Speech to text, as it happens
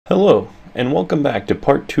Hello, and welcome back to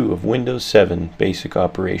part 2 of Windows 7 Basic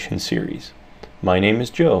Operations series. My name is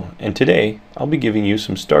Joe, and today I'll be giving you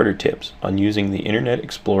some starter tips on using the Internet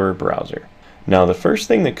Explorer browser. Now, the first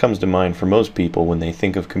thing that comes to mind for most people when they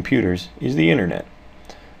think of computers is the Internet.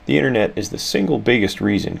 The Internet is the single biggest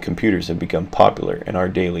reason computers have become popular in our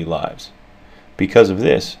daily lives. Because of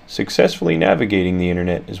this, successfully navigating the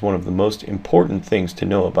Internet is one of the most important things to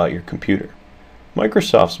know about your computer.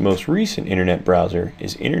 Microsoft's most recent Internet browser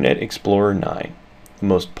is Internet Explorer 9, the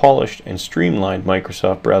most polished and streamlined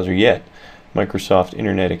Microsoft browser yet. Microsoft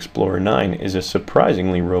Internet Explorer 9 is a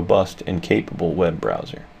surprisingly robust and capable web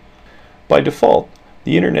browser. By default,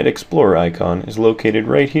 the Internet Explorer icon is located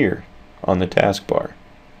right here on the taskbar.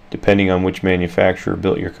 Depending on which manufacturer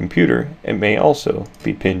built your computer, it may also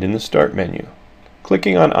be pinned in the Start menu.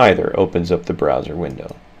 Clicking on either opens up the browser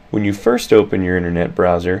window. When you first open your Internet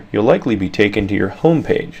browser, you'll likely be taken to your home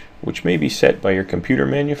page, which may be set by your computer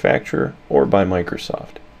manufacturer or by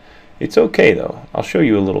Microsoft. It's okay though, I'll show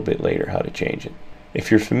you a little bit later how to change it.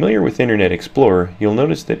 If you're familiar with Internet Explorer, you'll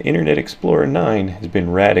notice that Internet Explorer 9 has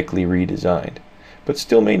been radically redesigned, but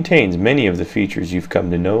still maintains many of the features you've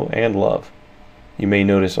come to know and love. You may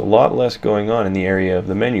notice a lot less going on in the area of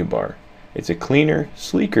the menu bar. It's a cleaner,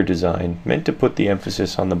 sleeker design meant to put the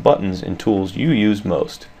emphasis on the buttons and tools you use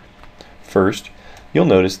most. First, you'll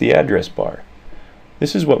notice the address bar.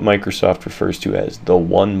 This is what Microsoft refers to as the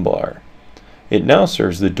one bar. It now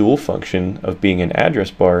serves the dual function of being an address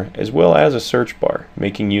bar as well as a search bar,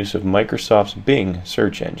 making use of Microsoft's Bing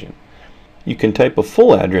search engine. You can type a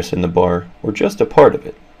full address in the bar or just a part of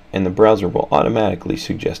it, and the browser will automatically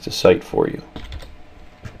suggest a site for you.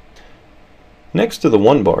 Next to the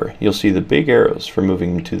one bar, you'll see the big arrows for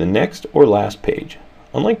moving to the next or last page.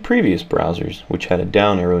 Unlike previous browsers, which had a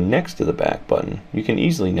down arrow next to the back button, you can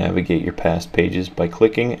easily navigate your past pages by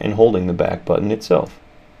clicking and holding the back button itself.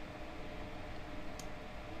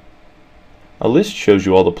 A list shows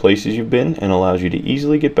you all the places you've been and allows you to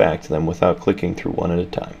easily get back to them without clicking through one at a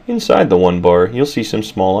time. Inside the one bar, you'll see some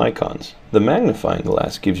small icons. The magnifying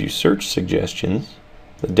glass gives you search suggestions,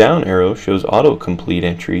 the down arrow shows autocomplete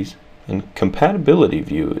entries, and compatibility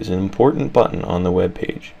view is an important button on the web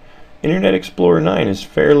page. Internet Explorer 9 is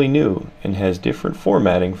fairly new and has different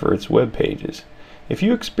formatting for its web pages. If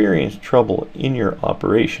you experience trouble in your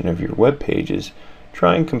operation of your web pages,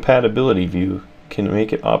 trying compatibility view can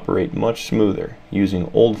make it operate much smoother using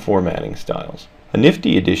old formatting styles. A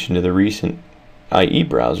nifty addition to the recent IE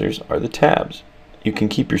browsers are the tabs. You can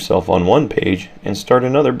keep yourself on one page and start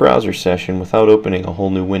another browser session without opening a whole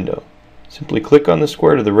new window. Simply click on the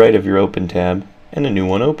square to the right of your open tab and a new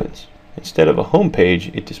one opens. Instead of a home page,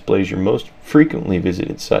 it displays your most frequently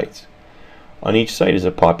visited sites. On each site is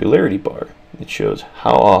a popularity bar. It shows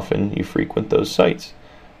how often you frequent those sites.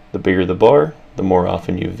 The bigger the bar, the more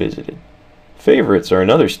often you've visited. Favorites are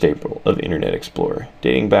another staple of Internet Explorer,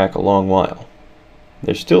 dating back a long while.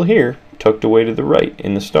 They're still here, tucked away to the right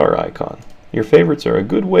in the star icon. Your favorites are a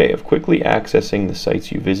good way of quickly accessing the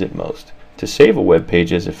sites you visit most. To save a web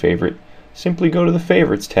page as a favorite, simply go to the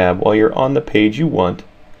Favorites tab while you're on the page you want,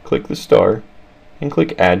 click the star, and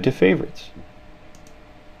click Add to Favorites.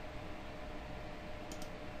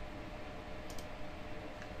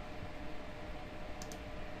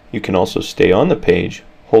 You can also stay on the page,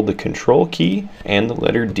 hold the Control key and the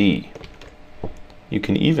letter D. You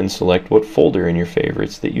can even select what folder in your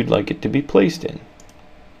favorites that you'd like it to be placed in.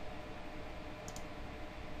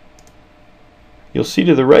 You'll see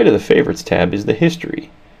to the right of the Favorites tab is the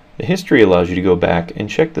History. The history allows you to go back and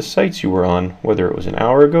check the sites you were on, whether it was an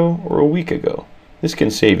hour ago or a week ago. This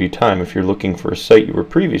can save you time if you're looking for a site you were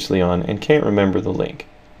previously on and can't remember the link.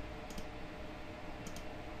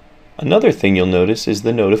 Another thing you'll notice is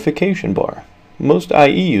the notification bar. Most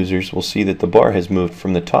IE users will see that the bar has moved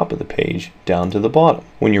from the top of the page down to the bottom.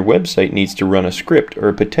 When your website needs to run a script or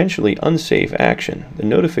a potentially unsafe action, the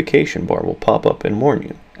notification bar will pop up and warn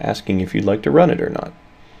you, asking if you'd like to run it or not.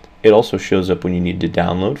 It also shows up when you need to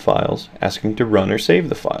download files, asking to run or save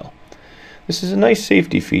the file. This is a nice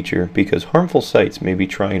safety feature because harmful sites may be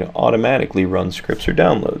trying to automatically run scripts or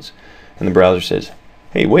downloads, and the browser says,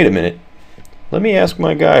 "Hey, wait a minute, let me ask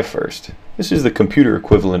my guy first." This is the computer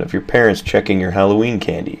equivalent of your parents checking your Halloween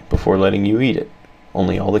candy before letting you eat it,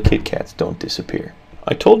 only all the Kit Kats don't disappear.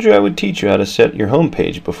 I told you I would teach you how to set your home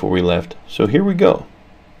page before we left, so here we go.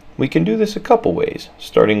 We can do this a couple ways,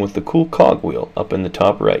 starting with the cool cogwheel up in the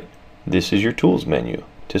top right. This is your Tools menu.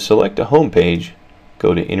 To select a home page,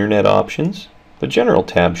 go to Internet Options. The General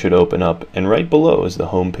tab should open up, and right below is the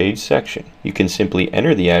Home Page section. You can simply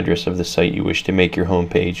enter the address of the site you wish to make your home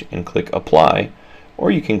page and click Apply, or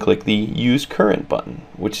you can click the Use Current button,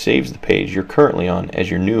 which saves the page you're currently on as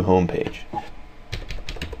your new home page.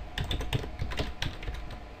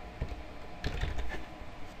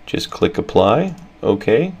 Just click Apply,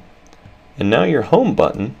 OK, and now your Home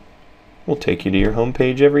button will take you to your home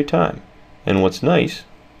page every time. And what's nice,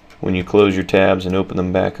 when you close your tabs and open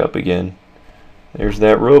them back up again, there's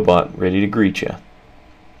that robot ready to greet you.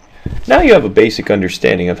 Now you have a basic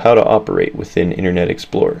understanding of how to operate within Internet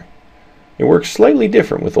Explorer. It works slightly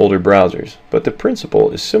different with older browsers, but the principle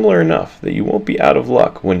is similar enough that you won't be out of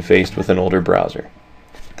luck when faced with an older browser.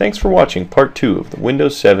 Thanks for watching part 2 of the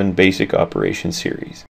Windows 7 Basic Operations series.